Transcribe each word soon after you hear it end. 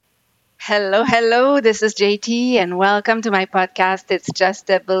Hello, hello. This is JT, and welcome to my podcast. It's Just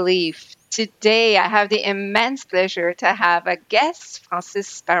a Belief. Today, I have the immense pleasure to have a guest,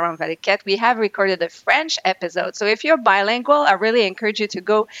 Francis Parent-Valiquette. We have recorded a French episode. So, if you're bilingual, I really encourage you to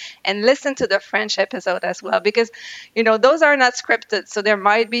go and listen to the French episode as well, because, those are not scripted. So, there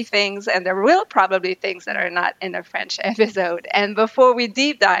might be things, and there will probably things that are not in the French episode. And before we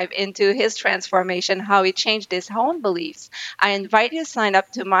deep dive into his transformation, how he changed his own beliefs, I invite you to sign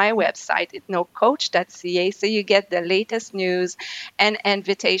up to my website, ethnocoach.ca, so you get the latest news and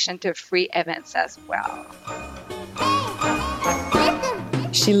invitation to free events as well.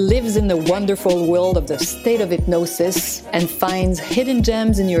 She lives in the wonderful world of the state of hypnosis and finds hidden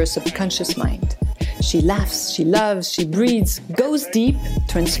gems in your subconscious mind. She laughs, she loves, she breathes, goes deep,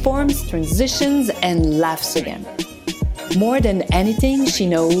 transforms, transitions, and laughs again. More than anything, she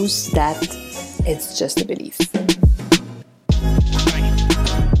knows that it's just a belief.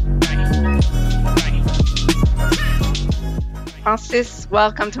 Francis,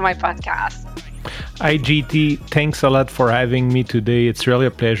 welcome to my podcast. Hi, GT. Thanks a lot for having me today. It's really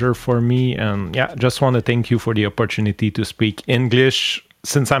a pleasure for me. And just want to thank you for the opportunity to speak English.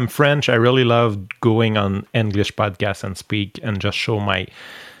 Since I'm French, I really love going on English podcasts and speak and just show my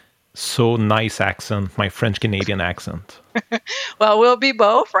so nice accent, my French-Canadian accent. Well, we'll be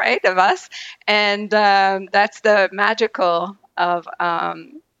both, right, of us. And that's the magical of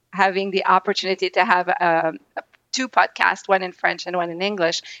having the opportunity to have two podcasts, one in French and one in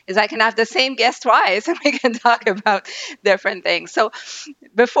English, is I can have the same guest twice and we can talk about different things. So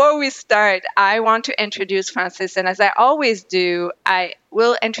before we start, I want to introduce Francis. And as I always do, I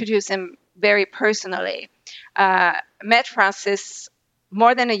will introduce him very personally. Met Francis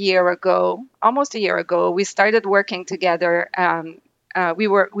more than a year ago, almost a year ago. We started working together.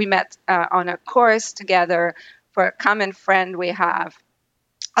 We met on a course together for a common friend we have.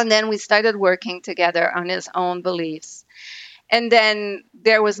 And then we started working together on his own beliefs. And then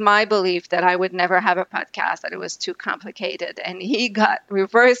there was my belief that I would never have a podcast, that it was too complicated. And he got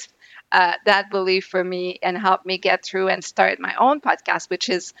reversed that belief for me and helped me get through and start my own podcast, which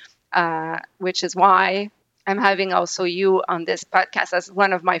is why I'm having also you on this podcast as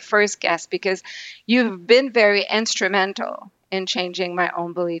one of my first guests, because you've been very instrumental in changing my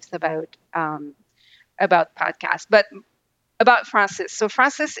own beliefs about podcasts. But about Francis. So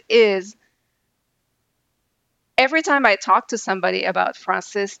Francis is, every time I talk to somebody about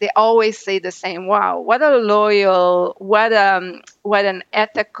Francis, they always say the same, wow, what a loyal, what an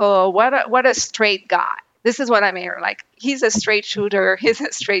ethical, what a straight guy. This is what I'm hearing. Like, he's a straight shooter, he's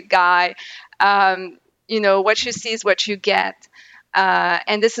a straight guy. What you see is what you get.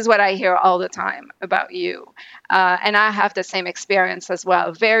 And this is what I hear all the time about you. And I have the same experience as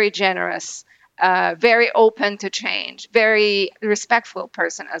well. Very generous. Very open to change, very respectful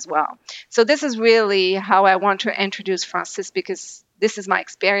person as well. So this is really how I want to introduce Francis, because this is my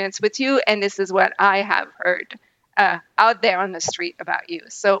experience with you, and this is what I have heard out there on the street about you.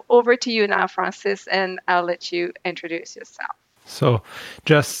 So over to you now, Francis, and I'll let you introduce yourself. So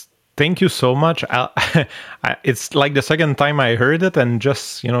just thank you so much. It's like the second time I heard it and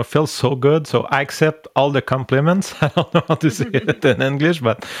just, feels so good. So I accept all the compliments. I don't know how to say it in English,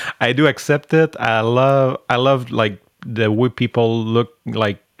 but I do accept it. I love like the way people look,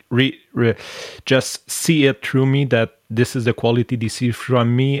 like just see it through me, that this is the quality they see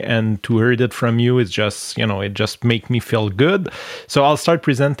from me, and to hear it from you is just, it just make me feel good. So I'll start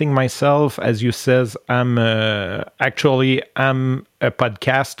presenting myself. As you says, I'm a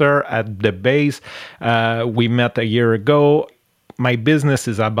podcaster at the base. We met a year ago. My business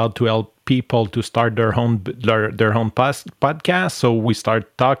is about to help people to start their own podcast. So we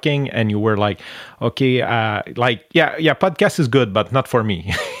start talking, and you were like, okay, podcast is good, but not for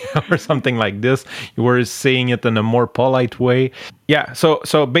me, or something like this. You were saying it in a more polite way. Yeah.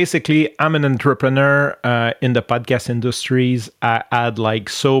 So basically, I'm an entrepreneur in the podcast industries. I had like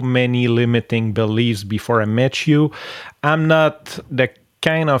so many limiting beliefs before I met you. I'm not the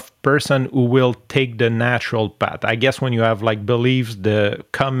kind of person who will take the natural path. I guess when you have like beliefs, the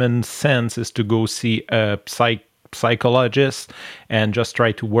common sense is to go see a psychologist and just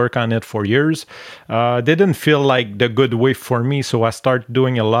try to work on it for years. Didn't feel like the good way for me, so I started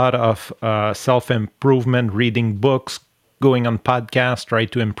doing a lot of self-improvement, reading books, going on podcasts, try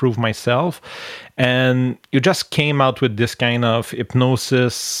to improve myself. And you just came out with this kind of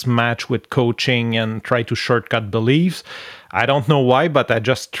hypnosis match with coaching and try to shortcut beliefs. I don't know why, but I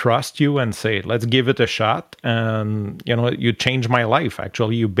just trust you and say, let's give it a shot. And, you changed my life.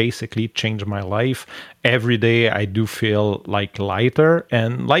 Actually, you basically changed my life. Every day I do feel like lighter.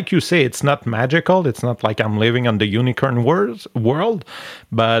 And like you say, it's not magical. It's not like I'm living on the unicorn world,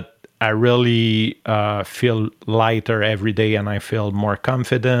 but I really feel lighter every day, and I feel more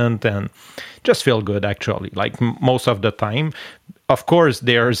confident and just feel good, actually, like most of the time. Of course,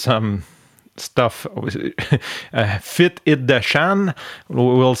 there's some stuff fit it the shan,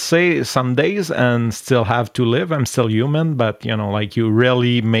 we'll say, some days, and still have to live. I'm still human, but like, you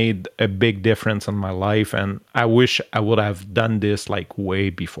really made a big difference in my life, and I wish I would have done this like way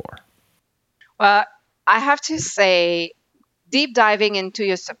before. Well, I have to say, deep diving into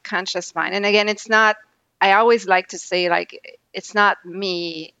your subconscious mind, and again, it's not, I always like to say, like, it's not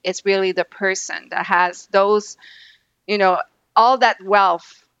me, it's really the person that has those, all that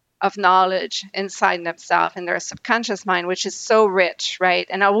wealth of knowledge inside themselves in their subconscious mind, which is so rich, right?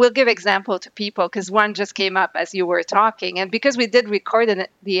 And I will give example to people, because one just came up as you were talking, and because we did record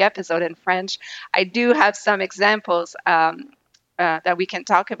the episode in French, I do have some examples that we can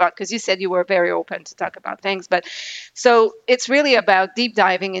talk about, because you said you were very open to talk about things. But so it's really about deep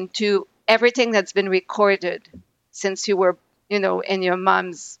diving into everything that's been recorded since you were, in your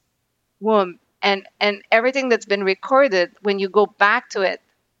mom's womb, and everything that's been recorded. When you go back to it,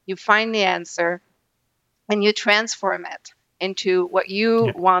 you find the answer and you transform it into what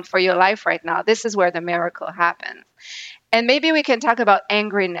you want for your life right now. This is where the miracle happens. And maybe we can talk about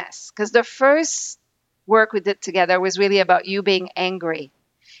angriness, because the first work we did together was really about you being angry.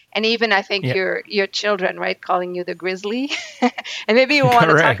 And even I think your children, right, calling you the grizzly. And maybe you want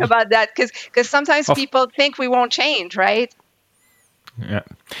to talk about that, because sometimes people think we won't change, right? Yeah,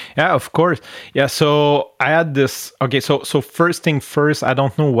 of course. Yeah, so I had this. Okay, so first thing first, I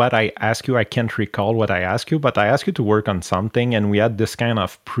don't know what I asked you. I can't recall what I asked you, but I asked you to work on something, and we had this kind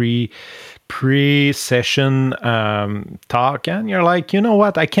of pre-session talk, and you're like, you know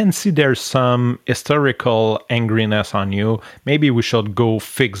what? I can see there's some historical angriness on you. Maybe we should go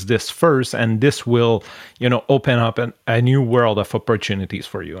fix this first, and this will, open up a new world of opportunities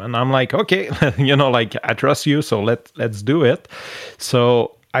for you. And I'm like, okay, like, I trust you, so let's do it.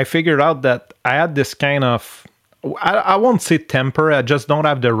 So I figured out that I had this kind of, I won't say temper, I just don't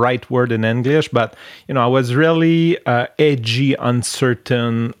have the right word in English, but, I was really edgy,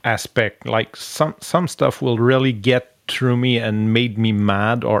 uncertain aspect. Like some stuff will really get through me and made me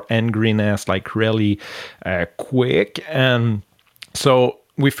mad, or angriness, like really quick. And so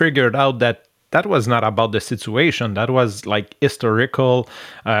we figured out that was not about the situation. That was like historical,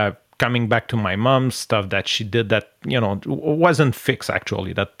 coming back to my mom's stuff that she did that, wasn't fixed,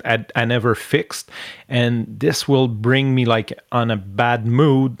 actually, that I never fixed. And this will bring me like on a bad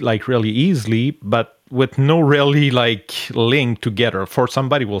mood, like really easily, but with no really like link together. For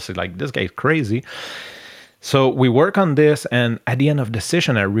somebody will say like, this guy's crazy. So we work on this. And at the end of the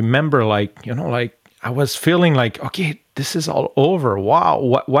session, I remember like, like I was feeling like, okay, this is all over.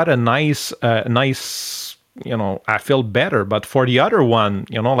 Wow. What a nice, I feel better. But for the other one,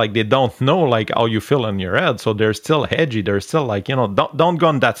 like, they don't know like how you feel in your head. So they're still edgy. They're still like, don't go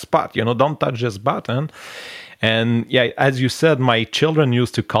on that spot, don't touch this button. And yeah, as you said, my children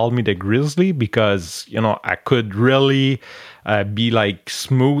used to call me the grizzly, because, I could really be like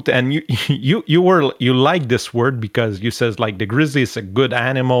smooth. And you like this word, because you says like the grizzly is a good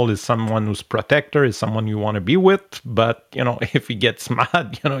animal, is someone who's protector, is someone you want to be with. But, if he gets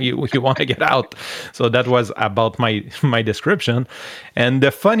mad, you want to get out. So that was about my description. And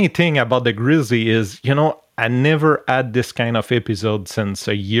the funny thing about the grizzly is, I never had this kind of episode since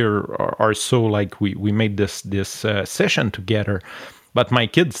a year or so. Like we made this session together, but my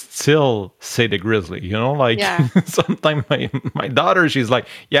kids still say the grizzly. Like sometimes my daughter, she's like,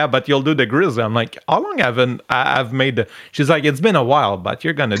 "Yeah, but you'll do the grizzly." I'm like, "How long I've made the?" She's like, "It's been a while, but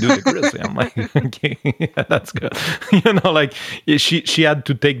you're gonna do the grizzly." I'm like, "Okay, yeah, that's good." Like she had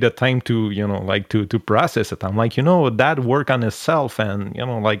to take the time to like to process it. I'm like, Dad work on himself, and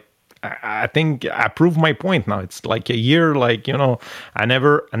like. I think I proved my point now. It's like a year, like, I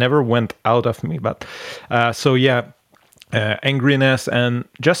never went out of me. But so yeah, angriness, and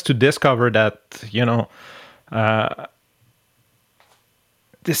just to discover that,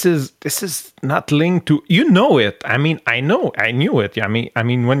 this is not linked to, it. I mean, I knew it. I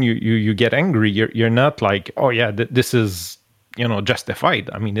mean, when you get angry, you're not like, oh yeah, this is, justified.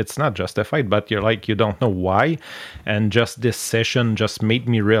 I mean, it's not justified, but you're like, you don't know why. And just this session just made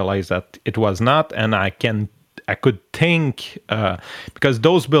me realize that it was not. And I could think, because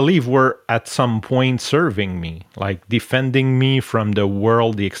those beliefs were at some point serving me, like defending me from the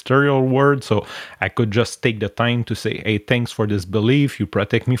world, the exterior world. So I could just take the time to say, hey, thanks for this belief. You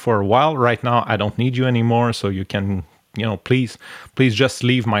protect me for a while. Right now, I don't need you anymore. So you can, please just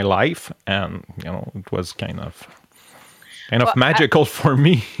leave my life. And, it was kind of magical for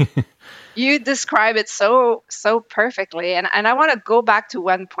me. You describe it so perfectly. And I want to go back to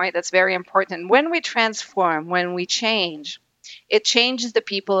one point that's very important. When we transform, when we change, it changes the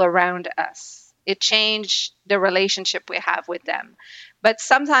people around us. It changes the relationship we have with them. But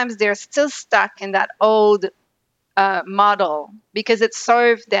sometimes they're still stuck in that old model because it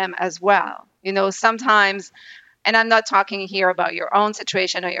served them as well. Sometimes, and I'm not talking here about your own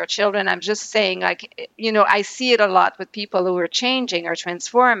situation or your children. I'm just saying, like, I see it a lot with people who are changing or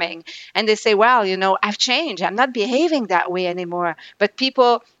transforming, and they say, well, I've changed. I'm not behaving that way anymore. But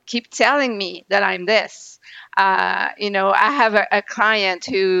people keep telling me that I'm this. I have a client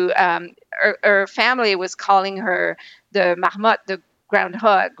who, her family was calling her the marmotte, the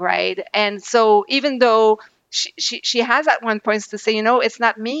groundhog, right? And so even though she has at one point to say, it's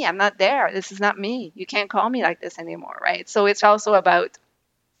not me. I'm not there. This is not me. You can't call me like this anymore, right? So it's also about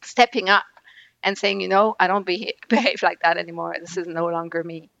stepping up and saying, I don't behave like that anymore. This is no longer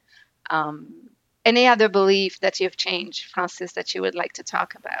me. Any other belief that you've changed, Francis, that you would like to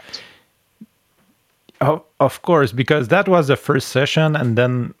talk about? Oh, of course, because that was the first session, and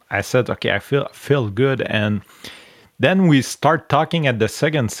then I said, okay, I feel good, and then we start talking at the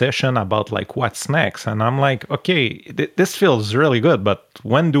second session about like what's next, and I'm like, okay, this feels really good, but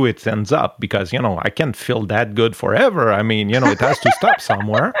when do it ends up? Because I can't feel that good forever. I mean, it has to stop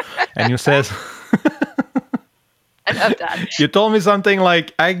somewhere. And you says. I love that. You told me something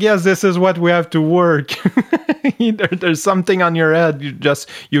like, I guess this is what we have to work. There's something on your head.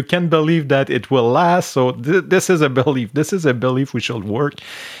 You can't believe that it will last. So this is a belief. This is a belief we should work.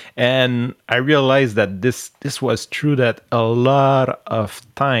 And I realized that this was true, that a lot of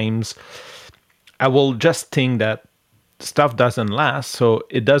times I will just think that stuff doesn't last. So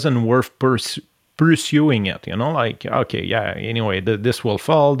it doesn't worth pursuing it, like, okay, yeah, anyway, this will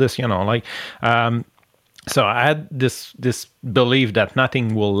fall, so I had this belief that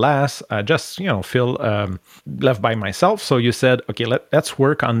nothing will last. I just feel left by myself. So you said, okay, let's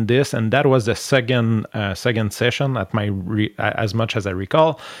work on this, and that was the second session at as much as I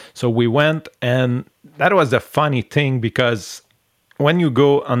recall. So we went, and that was the funny thing, because when you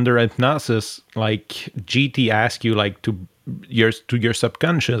go under hypnosis, like GT asks you like to your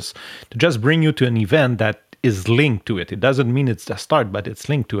subconscious to just bring you to an event that is linked to it. It doesn't mean it's the start, but it's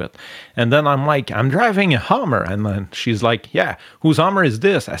linked to it. And then I'm like, I'm driving a Hummer. And then she's like, yeah, whose Hummer is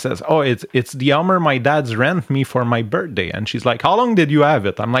this? I says, oh, it's the Hummer my dad's rent me for my birthday. And she's like, how long did you have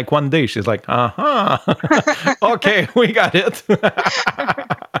it? I'm like, 1 day. She's like, okay, we got it.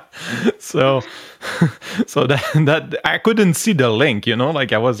 So that I couldn't see the link,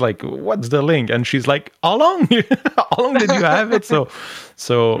 like I was like, what's the link? And she's like, how long did you have it?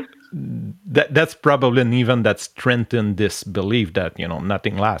 So that's probably an event that strengthened this belief that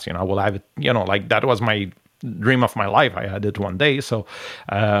nothing lasts. I will have it. Like that was my dream of my life. I had it 1 day. So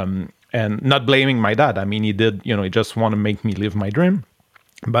and not blaming my dad. I mean, he did. He just want to make me live my dream.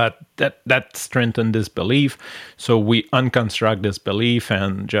 But that strengthened this belief. So we unconstruct this belief,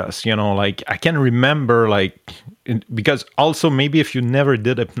 and just like I can remember, like because also maybe if you never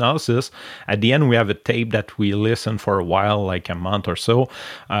did hypnosis, at the end we have a tape that we listen for a while, like a month or so,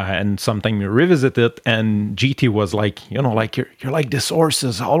 and sometimes we revisit it. And GT was like, like you're like this horse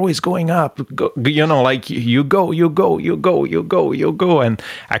is always going up, like you go, and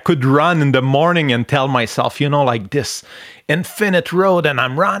I could run in the morning and tell myself, like this infinite road, and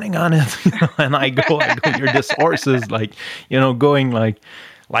I'm running on it, and I go, you're this horse is like, going like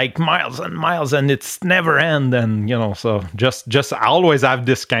miles and miles, and it's never end. And so just I always have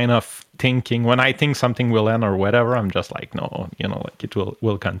this kind of thinking when I think something will end or whatever. I'm just like, no, like it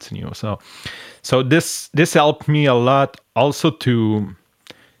will continue. So this helped me a lot also to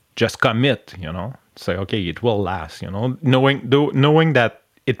just commit, say, okay, it will last, knowing that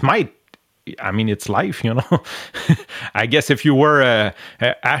it might. I mean, it's life, I guess if you were a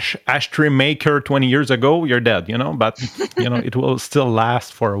ashtray maker 20 years ago, you're dead, but, it will still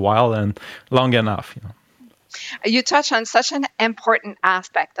last for a while and long enough. You touch on such an important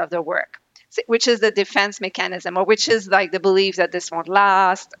aspect of the work, which is the defense mechanism, or which is like the belief that this won't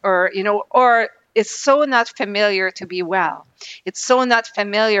last, or, or it's so not familiar to be well. It's so not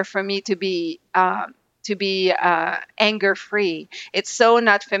familiar for me to be anger free. It's so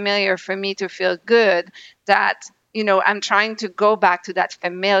not familiar for me to feel good that I'm trying to go back to that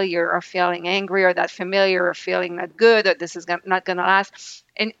familiar of feeling angry, or that familiar of feeling not good, or this is not going to last.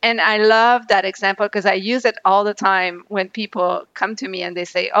 And I love that example because I use it all the time when people come to me and they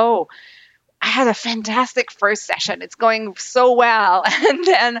say, oh, I had a fantastic first session. It's going so well. And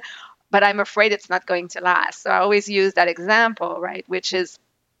then, but I'm afraid it's not going to last. So I always use that example, right? Which is,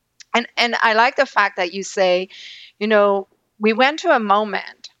 and I like the fact that you say, we went to a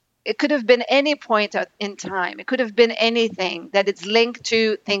moment it could have been any point in time. It could have been anything that it's linked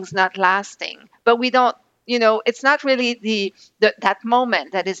to things not lasting. But we don't, it's not really that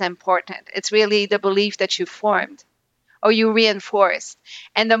moment that is important. It's really the belief that you formed or you reinforced.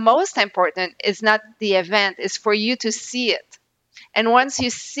 And the most important is not the event, is for you to see it. And once you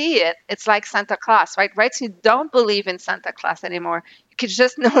see it, it's like Santa Claus, right? Right? So you don't believe in Santa Claus anymore. You can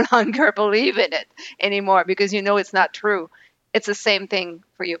just no longer believe in it anymore because you know it's not true. It's the same thing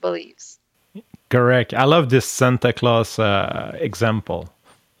for your beliefs. Correct. I love this Santa Claus example.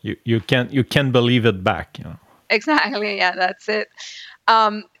 You can believe it back. Exactly. Yeah, that's it.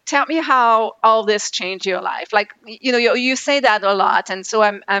 Tell me how all this changed your life. Like, you say that a lot, and so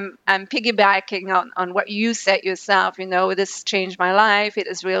I'm piggybacking on what you said yourself. This changed my life. It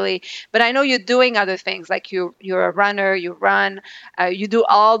is really, but I know you're doing other things. Like you're a runner. You run. You do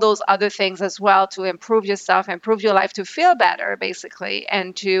all those other things as well to improve yourself, improve your life, to feel better, basically,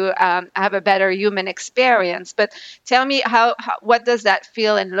 and to have a better human experience. But tell me what does that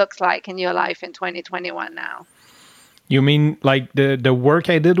feel and look like in your life in 2021 now? You mean like the work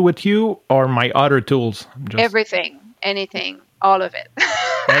I did with you or my other tools? Everything, anything, all of it.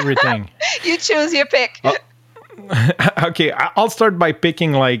 Everything. You choose your pick. Okay, I'll start by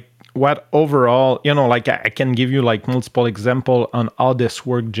picking like what overall, like I can give you like multiple example on how this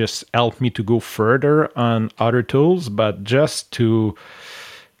work just helped me to go further on other tools, but just to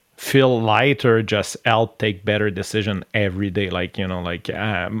feel lighter, just help take better decision every day. Like,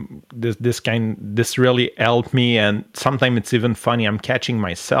 this really helped me. And sometimes it's even funny, I'm catching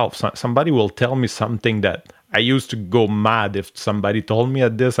myself. Somebody will tell me something that I used to go mad if somebody told me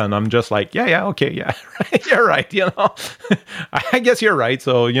at this, and I'm just like, yeah, okay, yeah, right, you're right, I guess you're right.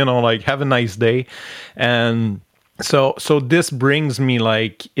 So, like, have a nice day. And so this brings me,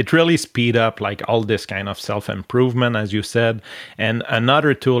 like, it really speed up like all this kind of self-improvement, as you said. And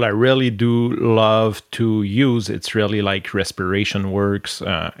another tool I really do love to use, it's really like Respiration Works,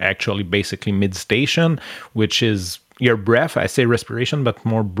 actually basically meditation, which is your breath. I say respiration, but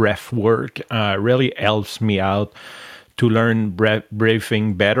more breath work really helps me out to learn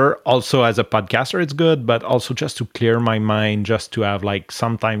breathing better. Also, as a podcaster, it's good, but also just to clear my mind, just to have like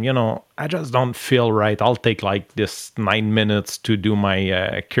sometime, I just don't feel right. I'll take like this 9 minutes to do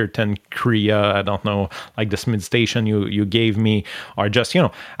my Kirtan Kriya. I don't know, like this meditation you gave me, or just,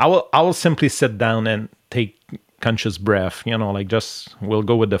 I will simply sit down and take conscious breath, like just we'll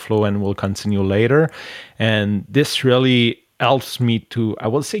go with the flow and we'll continue later. And this really helps me to, I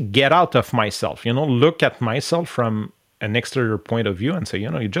will say, get out of myself, look at myself from an exterior point of view and say,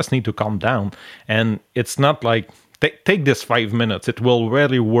 you just need to calm down. And it's not like, take this 5 minutes. It will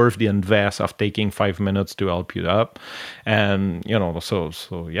really worth the invest of taking 5 minutes to help you up. And,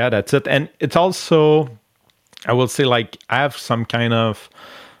 so yeah, that's it. And it's also, I will say, like, I have some kind of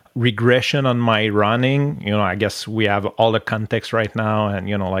regression on my running. I guess we have all the context right now, and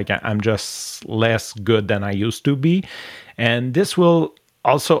like I'm just less good than I used to be. And this will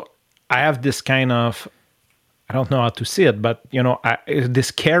also, I have this kind of, I don't know how to say it, but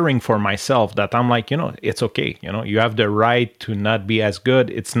this caring for myself, that I'm like, it's okay. You have the right to not be as good.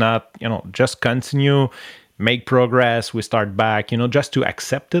 It's not, just continue, make progress, we start back, just to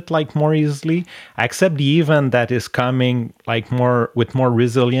accept it like more easily, accept the event that is coming like with more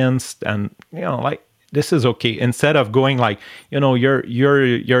resilience, and like this is okay, instead of going like,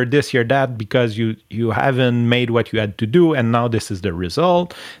 you're this, you're that, because you haven't made what you had to do, and now this is the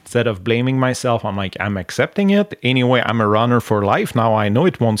result. Instead of blaming myself, I'm like, I'm accepting it. Anyway, I'm a runner for life. Now I know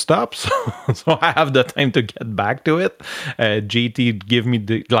it won't stop. So I have the time to get back to it. GT give me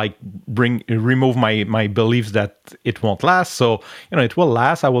the, like, remove my beliefs that it won't last. So, it will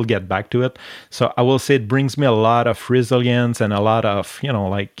last. I will get back to it. So I will say it brings me a lot of resilience and a lot of,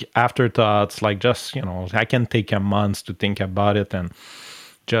 like afterthoughts, like just, I can take a month to think about it and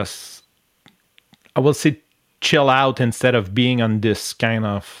just, I will say, chill out instead of being on this kind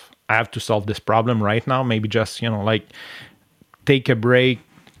of, I have to solve this problem right now. Maybe just, like take a break,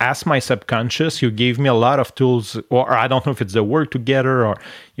 ask my subconscious. You gave me a lot of tools, or I don't know if it's the work together, or,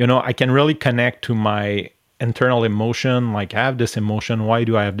 I can really connect to my internal emotion, like I have this emotion, why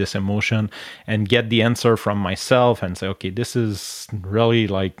do I have this emotion, and get the answer from myself and say, okay, this is really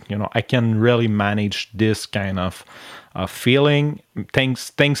like, I can really manage this kind of feeling.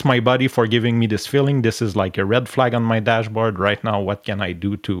 Thanks my body for giving me this feeling. This is like a red flag on my dashboard right now. What can I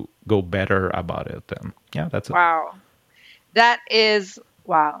do to go better about it? And yeah, that's it. Wow.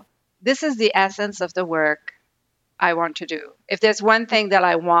 Wow. This is the essence of the work I want to do. If there's one thing that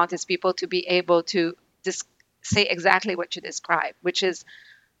I want, is people to be able to just say exactly what you described, which is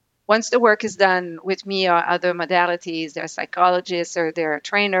once the work is done with me or other modalities, they're psychologists or they're a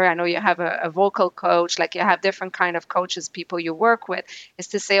trainer. I know you have a vocal coach, like you have different kind of coaches, people you work with, is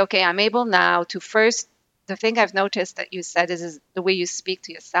to say, okay, I'm able now to first, the thing I've noticed that you said is the way you speak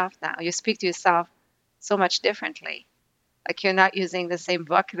to yourself now. You speak to yourself so much differently. Like you're not using the same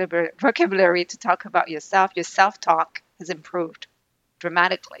vocabulary to talk about yourself. Your self-talk has improved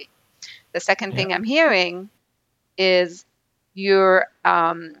dramatically. The second Yeah. thing I'm hearing is you're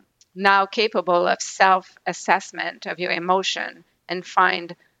now capable of self-assessment of your emotion and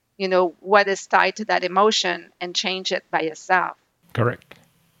find, what is tied to that emotion and change it by yourself. Correct.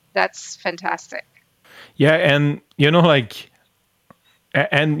 That's fantastic. Yeah, and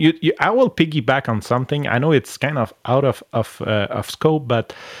and I will piggyback on something. I know it's kind of out of scope,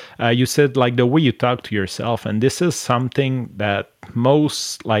 but you said like the way you talk to yourself, and this is something that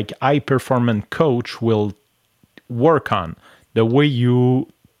most like high performance coach will work on. The way you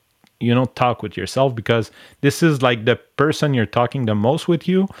talk with yourself, because this is like the person you're talking the most with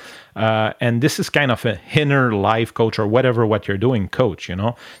you, and this is kind of a inner life coach or whatever what you're doing coach.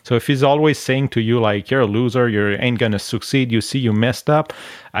 So if he's always saying to you like you're a loser, you ain't gonna succeed, you see you messed up,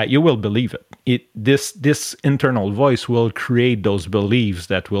 you will believe it. This internal voice will create those beliefs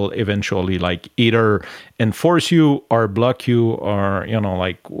that will eventually like either enforce you or block you, or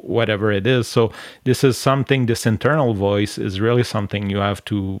like whatever it is. So this internal voice is really something you have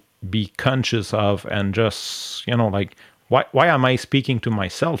to be conscious of, and just like, why am I speaking to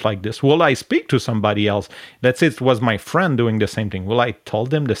myself like this? Will I speak to somebody else? Let's say it was my friend doing the same thing. Will I tell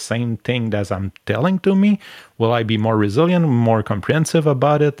them the same thing as I'm telling to me? Will I be more resilient, more comprehensive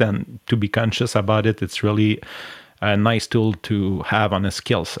about it? And to be conscious about it, it's really a nice tool to have on a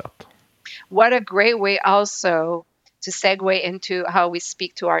skill set. What a great way also to segue into how we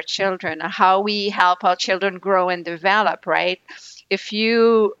speak to our children, how we help our children grow and develop, right? If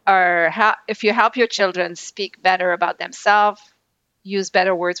you help your children speak better about themselves, use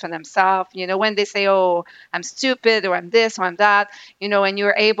better words for themselves, when they say, oh, I'm stupid, or I'm this, or I'm that, and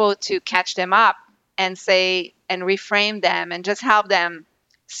you're able to catch them up and say, and reframe them and just help them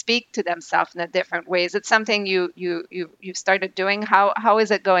speak to themselves in a different ways. It's something you started doing. How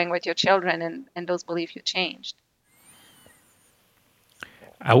is it going with your children and those beliefs you changed?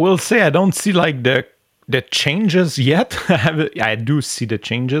 I will say I don't see like the changes yet. I do see the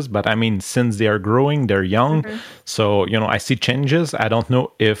changes, but I mean, since they are growing, they're young. Mm-hmm. So, I see changes. I don't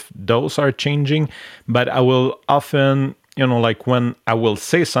know if those are changing, but I will often, like when I will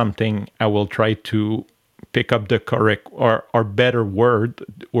say something, I will try to pick up the correct or better word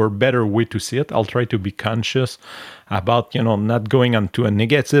or better way to see it. I'll try to be conscious about, not going onto a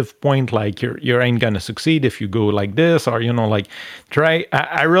negative point, like you ain't gonna succeed if you go like this, or, like try,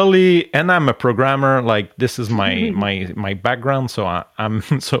 I really, and I'm a programmer, like this is my background. So I'm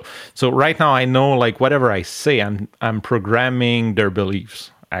so right now I know like whatever I say, I'm programming their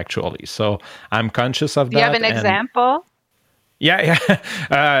beliefs actually. So I'm conscious of that. Do you have an example? Yeah.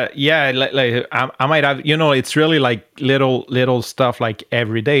 Like I might have, it's really like little stuff like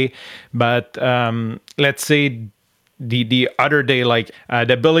every day. But let's say the other day, like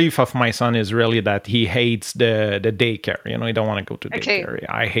the belief of my son is really that he hates the daycare. He don't want to go to daycare. Okay.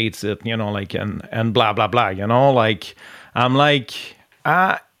 I hates it. Like and blah blah blah. Like I'm like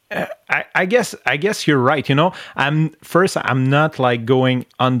I guess you're right. I'm not like going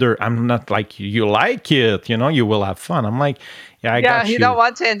under. I'm not like you like it. You will have fun. I'm like, yeah, I got you. You don't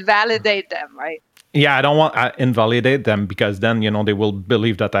want to invalidate them, right? Yeah, I don't want to invalidate them, because then they will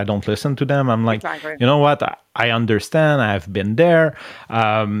believe that I don't listen to them. I'm like, exactly. You know what? I understand. I've been there,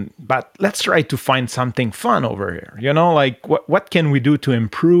 but let's try to find something fun over here. Like what can we do to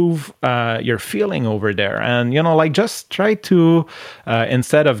improve your feeling over there? And like just try to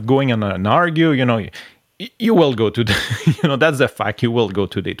instead of going on an argue, you will go to the, that's the fact. You will go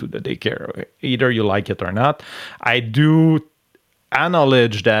to the daycare, either you like it or not. I do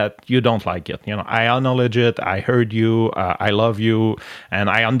acknowledge that you don't like it. I acknowledge it. I heard you. I love you, and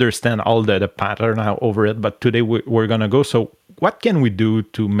I understand all the pattern over it. But today we're gonna go. So what can we do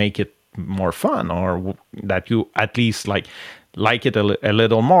to make it more fun, or that you at least like it a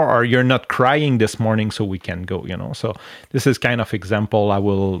little more, or you're not crying this morning, so we can go. So this is kind of example I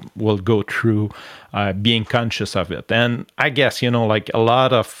will go through, being conscious of it. And I guess like a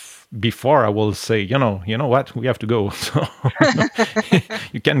lot of. Before I will say, you know what, we have to go. So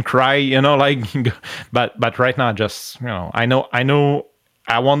you can cry, like, but right now, just, I know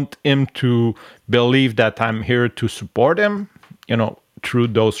I want him to believe that I'm here to support him, through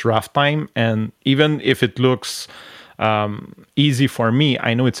those rough time. And even if it looks easy for me.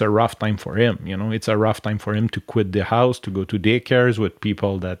 I know it's a rough time for him. It's a rough time for him to quit the house, to go to daycares with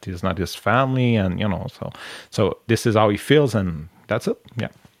people that is not his family, and so this is how he feels, and that's it. Yeah.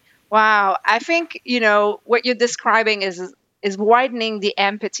 Wow. I think, what you're describing is widening the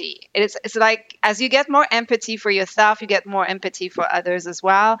empathy. It's like as you get more empathy for yourself, you get more empathy for others as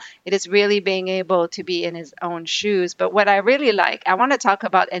well. It is really being able to be in his own shoes. But what I really like, I want to talk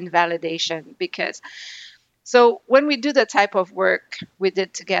about invalidation, because so when we do the type of work we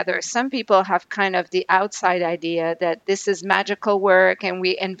did together, some people have kind of the outside idea that this is magical work and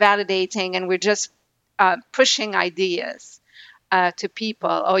we're invalidating and we're just pushing ideas to people.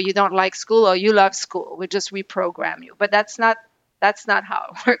 Oh, you don't like school, or you love school. We just reprogram you. But that's not how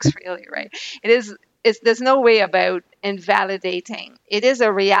it works, really, right? There's no way about invalidating. It is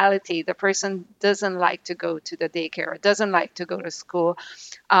a reality. The person doesn't like to go to the daycare, or doesn't like to go to school.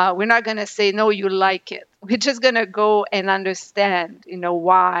 We're not going to say, no, you like it. We're just going to go and understand,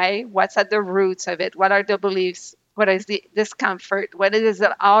 why, what's at the roots of it, what are the beliefs, what is the discomfort, what is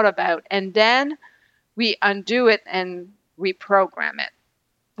it all about. And then we undo it and reprogram it.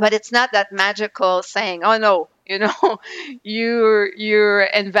 But it's not that magical saying, oh no, you're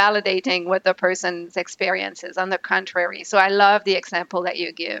invalidating what the person's experience is. On the contrary. So I love the example that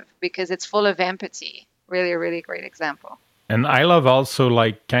you give, because it's full of empathy. Really, really great example. And I love also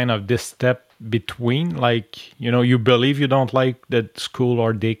like kind of this step between, like, you believe you don't like that school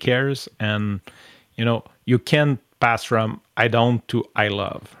or daycares, and you can pass from I don't to I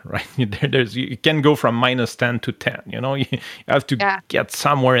love, right? You can go from -10 to 10. You have to get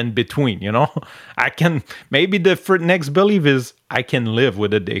somewhere in between. I can, maybe the next belief is I can live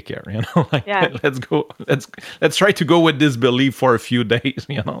with a daycare. Let's try to go with this belief for a few days.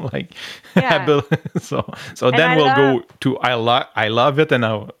 So then we'll go to I love it, and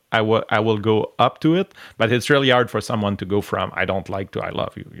I will go up to it. But it's really hard for someone to go from I don't like to I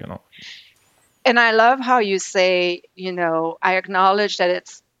love you. And I love how you say, I acknowledge that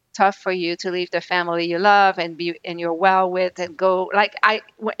it's tough for you to leave the family you love and you're well with, and go, like,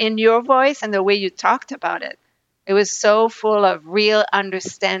 in your voice and the way you talked about it, it was so full of real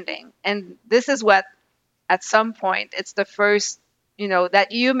understanding. And this is what, at some point, it's the first, that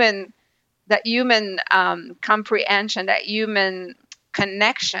human comprehension, that human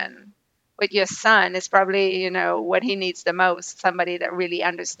connection with your son is probably, what he needs the most. Somebody that really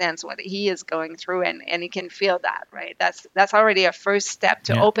understands what he is going through, and he can feel that, right? That's already a first step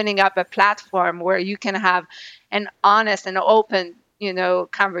to opening up a platform where you can have an honest and open,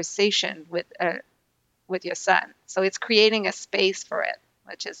 conversation with your son. So it's creating a space for it,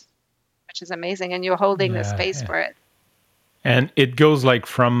 which is amazing. And you're holding the space for it. And it goes like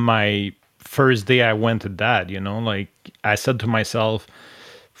from my first day I went to dad, like I said to myself,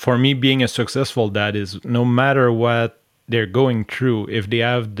 for me, being a successful dad is no matter what they're going through, if they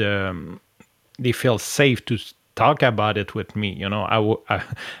have they feel safe to talk about it with me,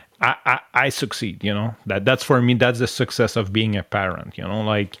 I succeed. That's for me. That's the success of being a parent.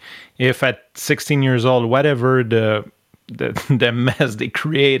 Like if at 16 years old, whatever the mess they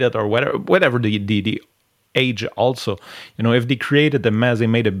created, or whatever the age also, if they created the mess, they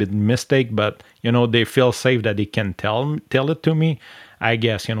made a big mistake, but they feel safe that they can tell it to me. I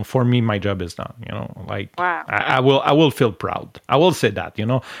guess, for me, my job is done, like, wow. I will feel proud. I will say that,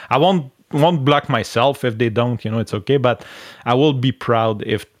 I won't block myself if they don't, it's okay. But I will be proud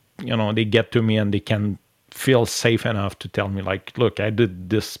if, they get to me and they can feel safe enough to tell me, like, look, I did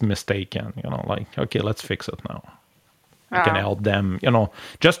this mistake, and, like, okay, let's fix it now. I can help them,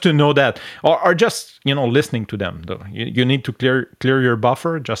 just to know that, or just, listening to them. You need to clear your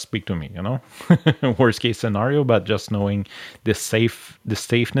buffer. Just speak to me, worst case scenario, but just knowing the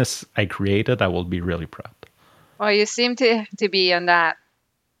safeness I created, I will be really proud. Well, you seem to be on that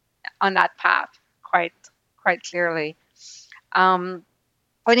path quite clearly.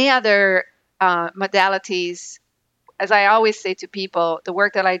 Any other modalities? As I always say to people, the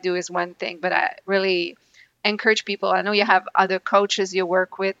work that I do is one thing, but I really encourage people. I know you have other coaches you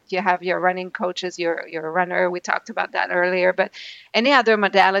work with. You have your running coaches, you're a runner. We talked about that earlier. But any other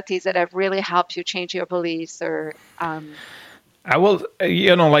modalities that have really helped you change your beliefs, or I will,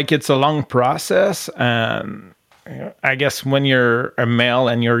 like, it's a long process. I guess when you're a male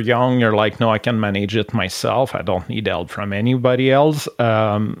and you're young, you're like, no, I can manage it myself. I don't need help from anybody else.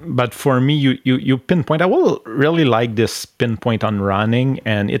 But for me, you pinpoint. I will really like this pinpoint on running,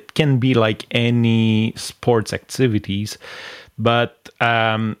 and it can be like any sports activities. But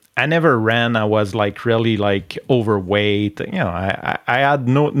I never ran. I was like really like overweight. I had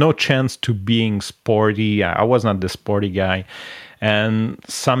no chance to being sporty. I was not the sporty guy. And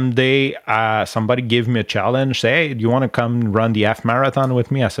someday somebody gave me a challenge, say, hey, do you want to come run the half marathon with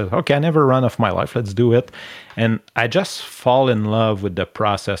me? I said, okay, I never run of my life. Let's do it. And I just fall in love with the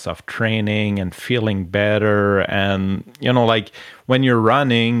process of training and feeling better. And, like when you're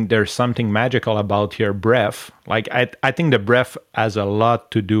running, there's something magical about your breath. Like I think the breath has a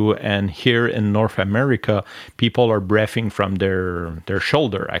lot to do. And here in North America, people are breathing from their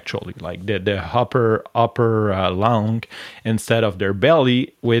shoulder, actually, like the upper lung instead of their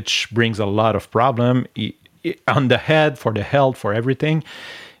belly, which brings a lot of problem on the head, for the health, for everything.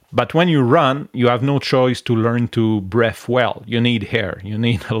 But when you run, you have no choice to learn to breathe well. You need air. You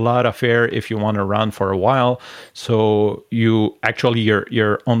need a lot of air if you want to run for a while. So you actually,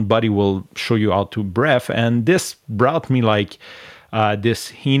 your own body will show you how to breathe. And this brought me like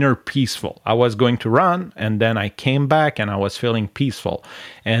this inner peaceful. I was going to run, and then I came back and I was feeling peaceful.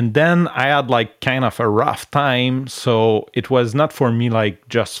 And then I had like kind of a rough time. So it was not for me like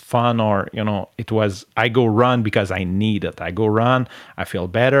just fun, or, it was, I go run because I need it. I go run, I feel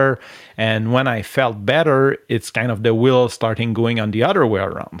better. And when I felt better, it's kind of the wheel starting going on the other way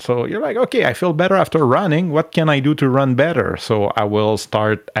around. So you're like, okay, I feel better after running. What can I do to run better? So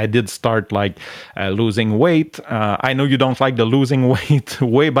I did start like losing weight. I know you don't like the losing weight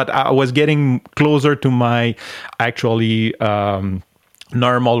way, but I was getting closer to my actually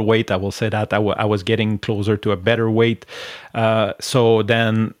normal weight. I will say that I was getting closer to a better weight. So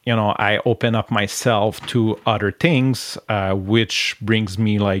then, I open up myself to other things, which brings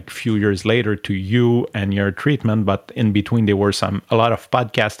me like few years later to you and your treatment. But in between, there were a lot of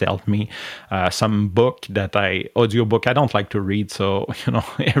podcasts that helped me, some book audiobook. I don't like to read. So,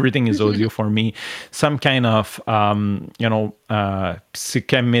 everything is audio for me. Some kind of,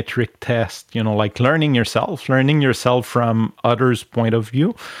 psychometric test, like learning yourself from others' point of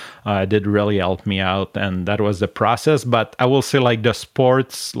view, did really help me out. And that was the process. But I will say like the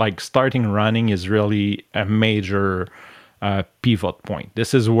sports, like starting running is really a major pivot point.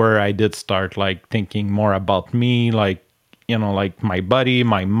 This is where I did start like thinking more about me, like, like my body,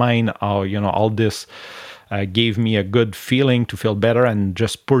 my mind, how, all this gave me a good feeling to feel better, and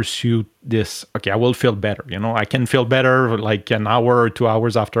just pursue this. Okay, I will feel better. I can feel better like an hour or 2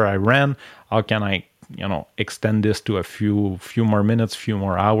 hours after I ran. How can I, extend this to a few more minutes, few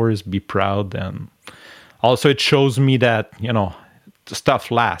more hours, be proud. And also it shows me that,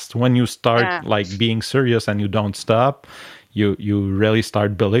 stuff lasts. When you start like being serious and you don't stop, you really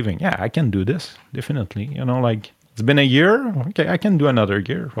start believing, yeah, I can do this. Definitely. Like, it's been a year. Okay, I can do another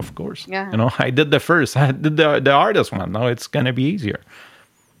year, of course. Yeah. I did the hardest one. Now it's going to be easier.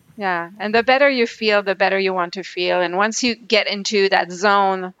 Yeah. And the better you feel, the better you want to feel. And once you get into that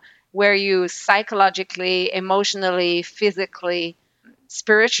zone where you psychologically, emotionally, physically,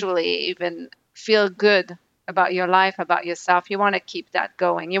 spiritually even feel good about your life, about yourself, you want to keep that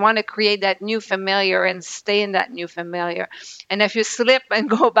going. You want to create that new familiar and stay in that new familiar. And if you slip and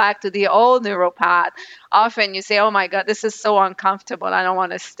go back to the old neuropath, often you say, oh my God, this is so uncomfortable. I don't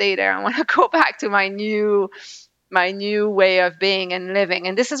want to stay there. I want to go back to my new way of being and living.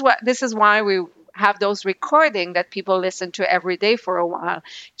 And this is why we have those recordings that people listen to every day for a while,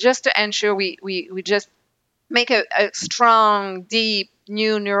 just to ensure we just make a strong, deep,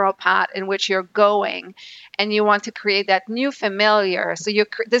 new neural path in which you're going, and you want to create that new familiar. So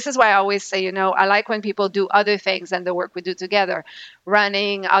this is why I always say, I like when people do other things than the work we do together,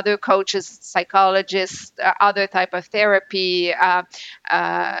 running, other coaches, psychologists, other type of therapy,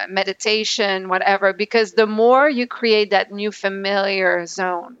 meditation, whatever, because the more you create that new familiar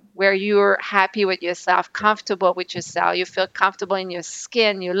zone where you're happy with yourself, comfortable with yourself, you feel comfortable in your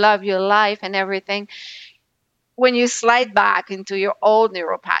skin, you love your life and everything, when you slide back into your old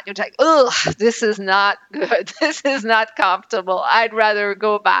neuropath, you're like, ugh, this is not good. This is not comfortable. I'd rather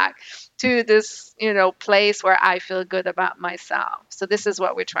go back to this, place where I feel good about myself. So this is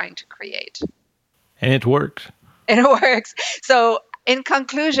what we're trying to create. And it works. It works. So in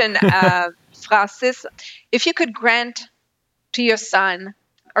conclusion, Francis, if you could grant to your son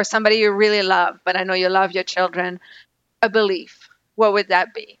or somebody you really love, but I know you love your children, a belief, what would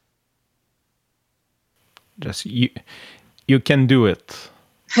that be? Just you can do it.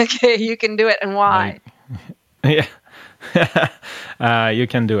 Okay, you can do it, and why? Yeah, you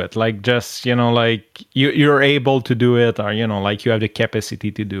can do it. Like, just like you're able to do it, or like you have the capacity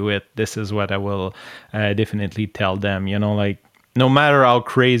to do it. This is what I will definitely tell them. Like, no matter how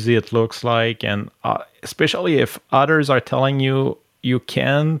crazy it looks like, and especially if others are telling you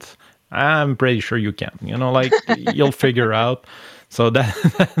can't, I'm pretty sure you can. Like you'll figure out. So that's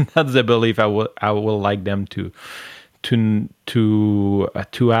the belief I will like them to to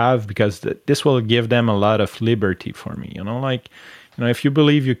have, because this will give them a lot of liberty for me. Like, if you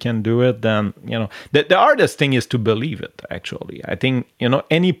believe you can do it, then the hardest thing is to believe it. Actually, I think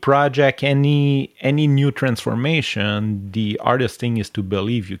any project, any new transformation, the hardest thing is to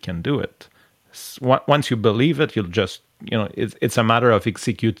believe you can do it. Once you believe it, you'll just it's a matter of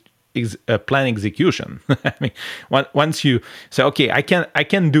plan execution. I mean, once you say, okay, I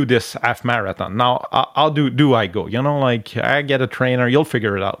can do this half marathon. Now, I'll do I go? Like, I get a trainer, you'll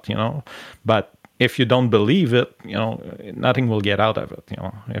figure it out. But if you don't believe it, nothing will get out of it.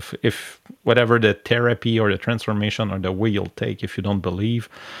 If whatever the therapy or the transformation or the way you'll take, if you don't believe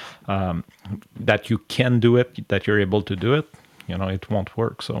that you can do it, that you're able to do it, it won't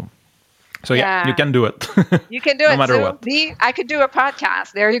work. So yeah, you can do it. You can do no it. matter So what. I could do a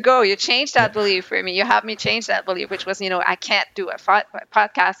podcast. There you go. You changed that belief for me. You have me change that belief, which was, I can't do a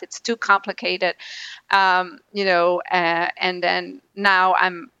podcast. It's too complicated. And then now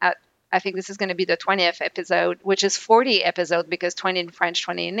I think this is going to be the 20th episode, which is 40 episodes, because 20 in French,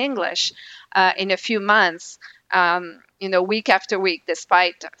 20 in English, in a few months. Week after week,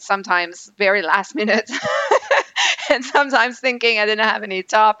 despite sometimes very last minute and sometimes thinking I didn't have any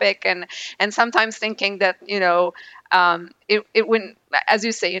topic, and sometimes thinking that, it wouldn't, as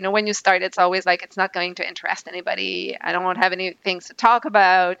you say, when you start, it's always like, it's not going to interest anybody. I don't have any things to talk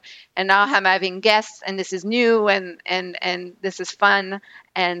about. And now I'm having guests, and this is new, and this is fun.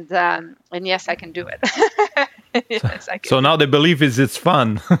 And yes, I can do it. Yes, I can. So now the belief is it's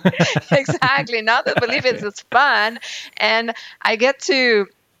fun. Exactly. Now the belief is it's fun. And I get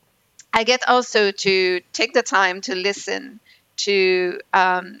also to take the time to listen to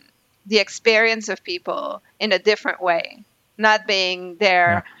the experience of people in a different way, not being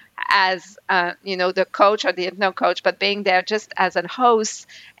there as the coach or the hypno coach, but being there just as a host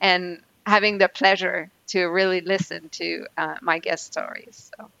and having the pleasure to really listen to my guest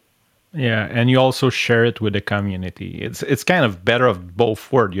stories. So. Yeah, and you also share it with the community. It's kind of better of both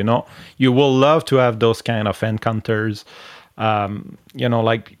worlds, You will love to have those kind of encounters,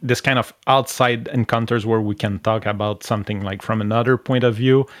 like this kind of outside encounters where we can talk about something like from another point of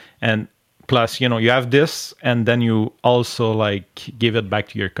view. And plus, you have this, and then you also like give it back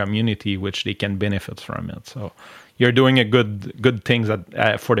to your community, which they can benefit from it. So you're doing a good things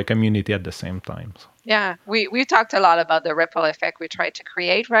for the community at the same time. So. Yeah, we talked a lot about the ripple effect we try to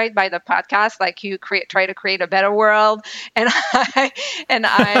create, right, by the podcast. Like, you try to create a better world, and I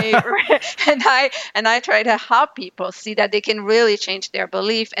try to help people see that they can really change their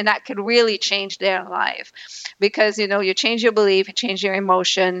belief, and that could really change their life, because you change your belief, you change your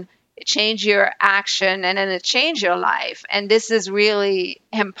emotion, you change your action, and then it changes your life. And this is really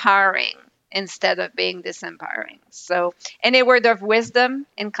empowering instead of being disempowering. So, any word of wisdom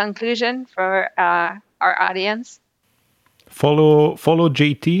in conclusion for our audience? Follow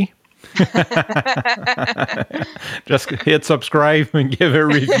JT. Just hit subscribe and give a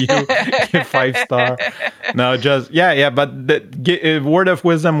review, give 5-star. No, just but the word of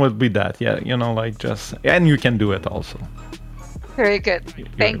wisdom would be that. And you can do it also. Very good.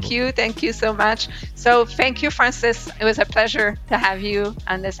 Thank you so much. So thank you, Francis. It was a pleasure to have you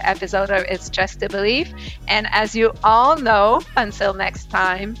on this episode of It's Just a Belief. And as you all know, until next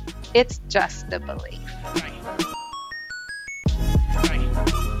time, it's just a belief.